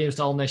of their games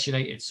to Alness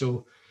United.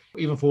 So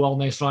even though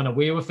Alness ran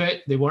away with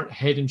it, they weren't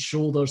head and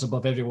shoulders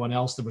above everyone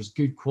else. There was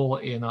good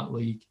quality in that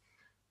league.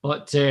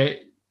 But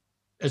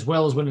as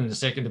well as winning the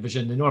second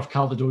division, the North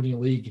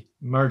Caledonian League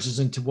merges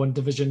into one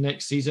division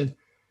next season.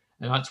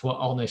 And that's what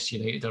Alness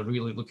United are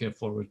really looking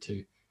forward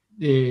to.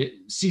 The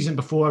season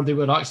before, they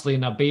were actually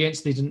in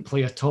abeyance. They didn't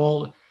play at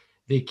all.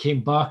 They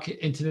came back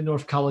into the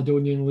North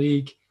Caledonian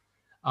League.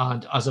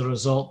 And as a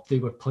result, they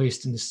were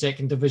placed in the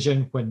second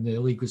division when the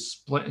league was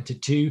split into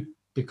 2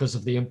 because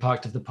of the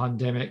impact of the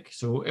pandemic.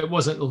 So it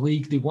wasn't the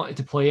league they wanted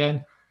to play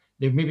in.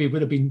 They maybe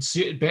would have been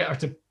suited better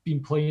to be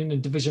playing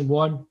in Division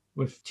 1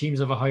 with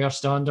teams of a higher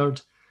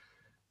standard.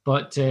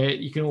 But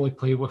you can only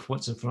play with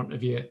what's in front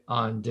of you.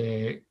 And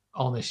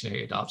Alness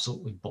United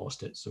absolutely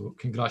bossed it. So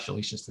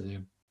congratulations to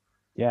them.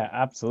 Yeah,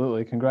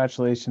 absolutely.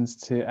 Congratulations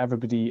to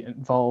everybody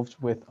involved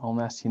with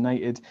Alness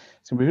United.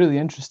 It's going to be a really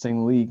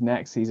interesting league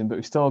next season, but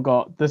we've still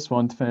got this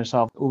one to finish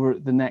off over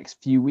the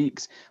next few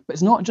weeks. But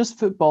it's not just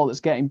football that's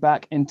getting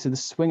back into the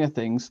swing of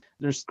things.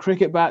 There's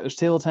cricket back, there's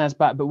table tennis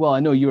back, but well, I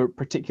know you were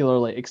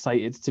particularly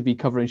excited to be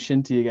covering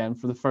Shinty again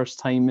for the first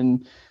time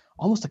in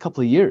almost a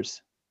couple of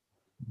years.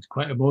 It's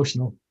quite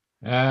emotional.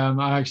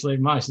 I actually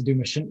managed to do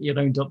my shinty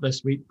roundup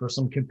this week for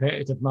some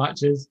competitive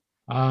matches.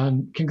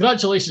 And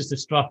congratulations to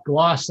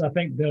Strathglass. I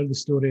think they're the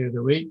story of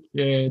the week.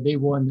 They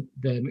won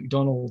the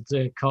McDonald's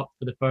Cup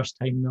for the first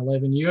time in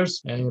 11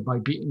 years by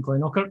beating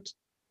Glenorchy.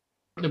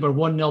 They were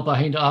 1-0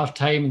 behind at half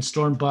time and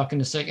stormed back in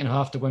the second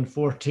half to win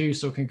 4-2.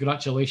 So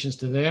congratulations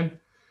to them.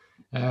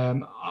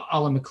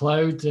 Alan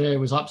McLeod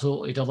was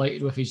absolutely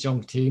delighted with his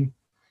young team.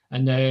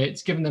 And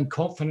it's given them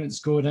confidence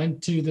going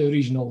into the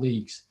regional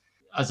leagues.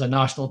 As a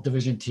national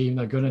division team,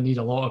 they're going to need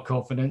a lot of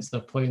confidence. They're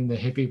playing the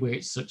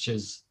heavyweights such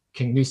as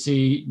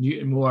Kingnussy,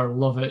 Newtonmore,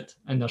 Lovett,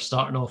 and they're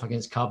starting off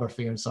against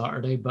Caberfair on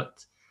Saturday.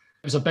 But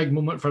it was a big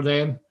moment for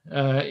them,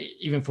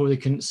 even though they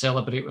couldn't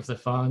celebrate with the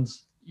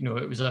fans. You know,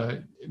 it was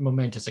a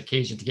momentous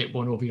occasion to get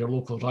one over your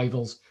local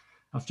rivals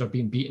after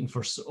being beaten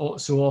for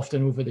so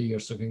often over the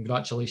years. So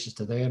congratulations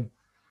to them.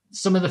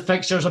 Some of the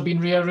fixtures have been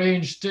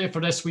rearranged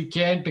for this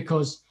weekend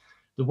because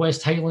the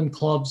West Highland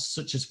clubs,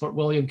 such as Fort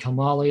William,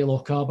 Kilmallie,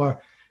 Lochaber,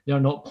 they're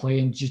not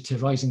playing due to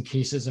rising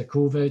cases of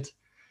COVID.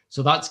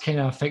 So that's kind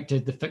of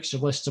affected the fixture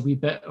lists a wee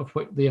bit of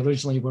what they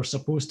originally were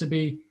supposed to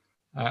be.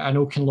 I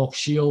know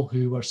Kinlochshiel,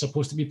 who were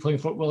supposed to be playing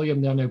Fort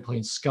William, they're now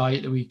playing Skye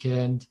at the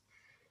weekend.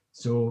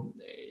 So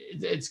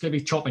it's going to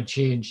be chop and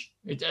change.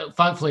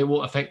 Thankfully, it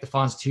won't affect the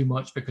fans too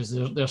much because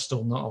they're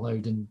still not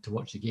allowed in to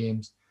watch the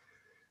games.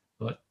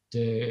 But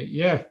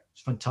yeah,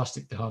 it's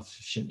fantastic to have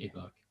Shinty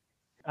back.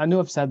 I know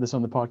I've said this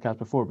on the podcast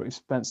before, but we've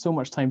spent so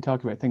much time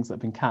talking about things that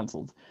have been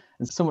cancelled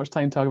and so much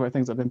time talking about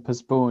things that have been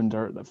postponed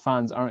or that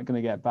fans aren't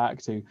going to get back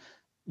to.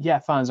 Yeah,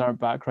 fans aren't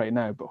back right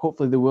now, but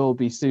hopefully they will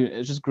be soon.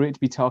 It's just great to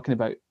be talking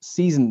about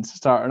seasons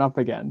starting up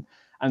again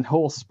and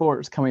whole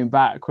sports coming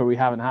back where we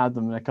haven't had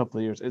them in a couple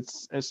of years.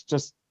 It's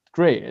just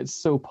great. It's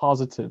so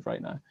positive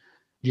right now.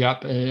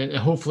 Yep.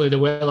 Hopefully the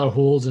weather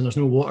holds and there's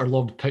no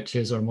waterlogged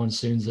pitches or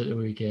monsoons at the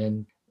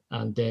weekend.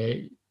 And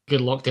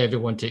good luck to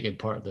everyone taking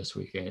part this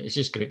weekend. It's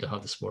just great to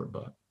have the sport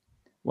back.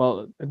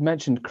 Well, I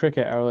mentioned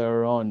cricket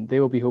earlier on.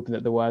 They will be hoping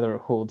that the weather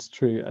holds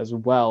true as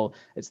well.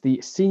 It's the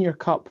Senior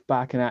Cup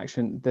back in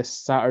action this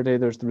Saturday.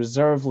 There's the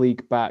Reserve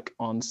League back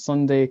on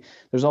Sunday.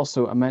 There's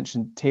also, I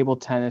mentioned, table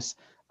tennis.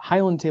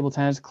 Highland Table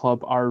Tennis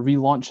Club are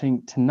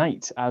relaunching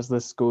tonight as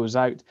this goes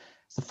out.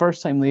 It's the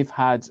first time they've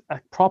had a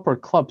proper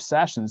club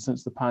session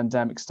since the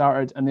pandemic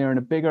started, and they're in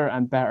a bigger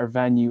and better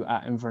venue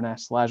at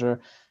Inverness Leisure.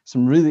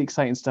 Some really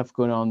exciting stuff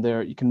going on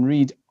there. You can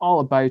read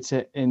all about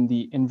it in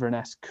the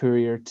Inverness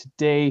Courier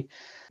today.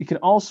 You can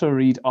also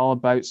read all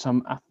about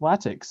some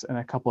athletics in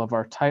a couple of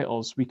our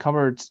titles. We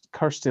covered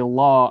Kirsty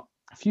Law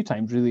a few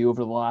times really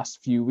over the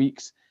last few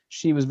weeks.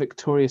 She was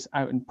victorious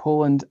out in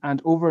Poland, and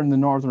over in the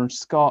Northern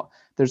Scot,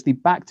 there's the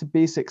Back to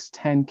Basics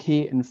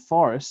 10K in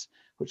Forres,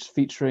 which is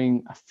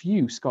featuring a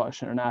few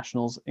Scottish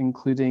internationals,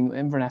 including the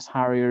Inverness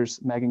Harriers,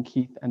 Megan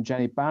Keith and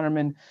Jenny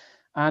Bannerman,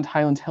 and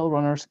Highland Hill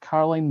runners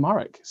Caroline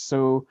Murrick.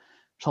 So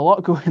there's a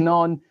lot going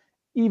on,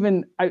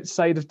 even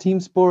outside of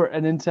team sport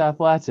and into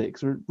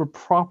athletics. We're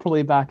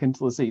properly back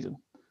into the season.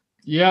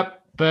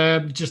 Yep,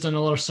 just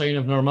another sign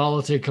of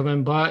normality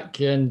coming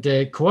back, and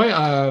quite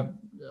a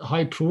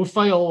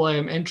high-profile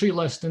entry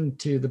list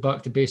into the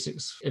Back to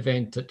Basics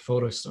event at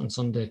Forres on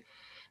Sunday.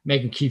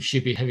 Megan Keith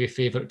should be heavy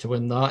favourite to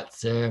win that.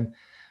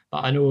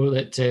 But I know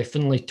that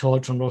Finlay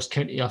Todd from Ross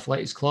County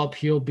Athletics Club,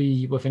 he'll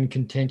be within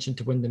contention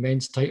to win the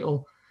men's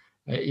title,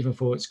 even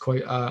though it's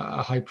quite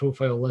a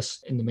high-profile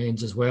list in the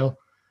men's as well.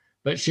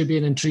 But it should be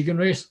an intriguing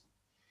race.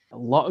 A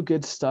lot of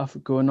good stuff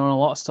going on, a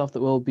lot of stuff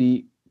that we'll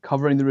be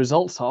covering the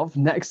results of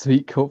next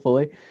week,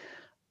 hopefully.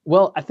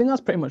 Well, I think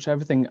that's pretty much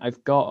everything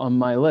I've got on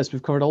my list.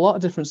 We've covered a lot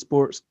of different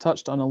sports,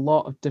 touched on a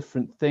lot of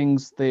different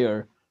things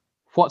there.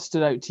 What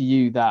stood out to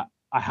you that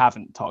I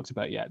haven't talked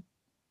about yet?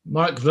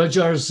 Mark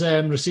Rogers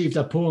received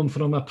a poem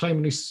from a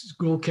primary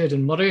school kid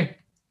in Murray,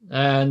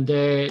 and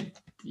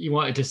he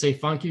wanted to say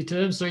thank you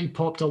to him, so he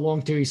popped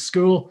along to his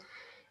school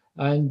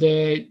and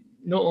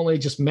not only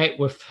just met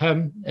with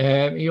him,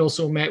 he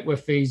also met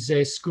with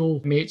his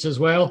school mates as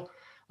well,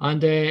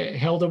 and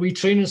held a wee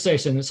training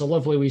session. It's a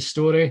lovely wee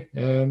story.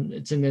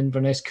 It's in the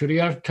Inverness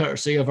Courier,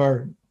 courtesy of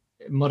our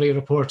Murray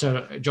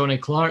reporter, Johnny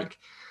Clark.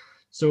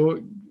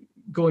 So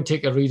go and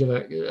take a read of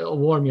it. It'll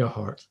warm your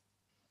heart.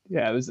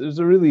 Yeah, it was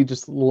a really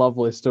just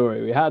lovely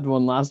story. We had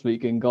one last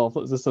week in golf.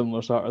 It was a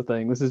similar sort of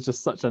thing. This is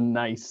just such a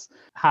nice,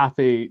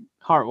 happy,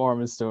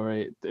 heartwarming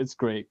story. It's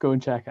great. Go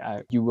and check it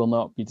out. You will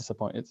not be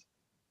disappointed.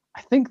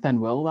 I think then,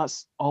 Will,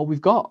 that's all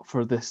we've got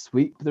for this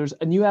week. There's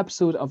a new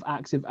episode of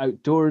Active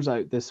Outdoors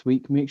out this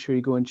week. Make sure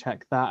you go and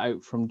check that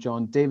out from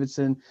John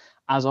Davidson.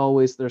 As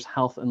always, there's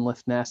Health and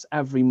Liftness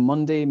every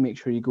Monday. Make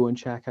sure you go and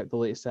check out the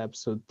latest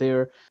episode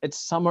there. It's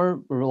summer.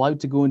 We're allowed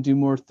to go and do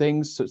more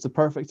things, so it's the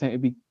perfect time to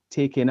be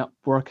taking up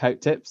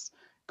workout tips.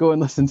 Go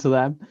and listen to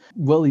them.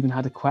 Will even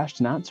had a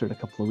question answered a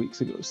couple of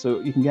weeks ago, so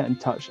you can get in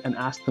touch and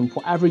ask them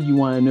whatever you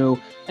want to know,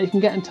 and you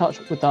can get in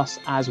touch with us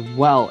as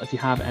well if you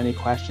have any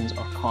questions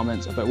or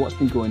comments about what's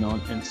been going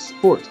on in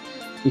sport.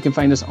 You can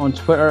find us on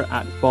Twitter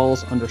at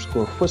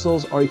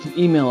balls_whistles, or you can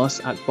email us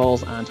at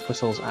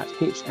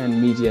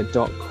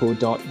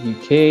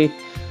ballsandwhistles@hnmedia.co.uk.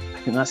 I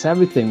think that's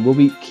everything. We'll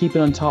be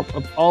keeping on top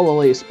of all the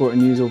latest sporting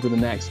news over the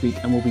next week,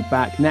 and we'll be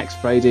back next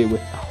Friday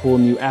with a whole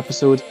new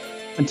episode.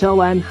 Until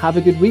then, have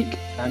a good week.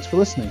 Thanks for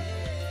listening.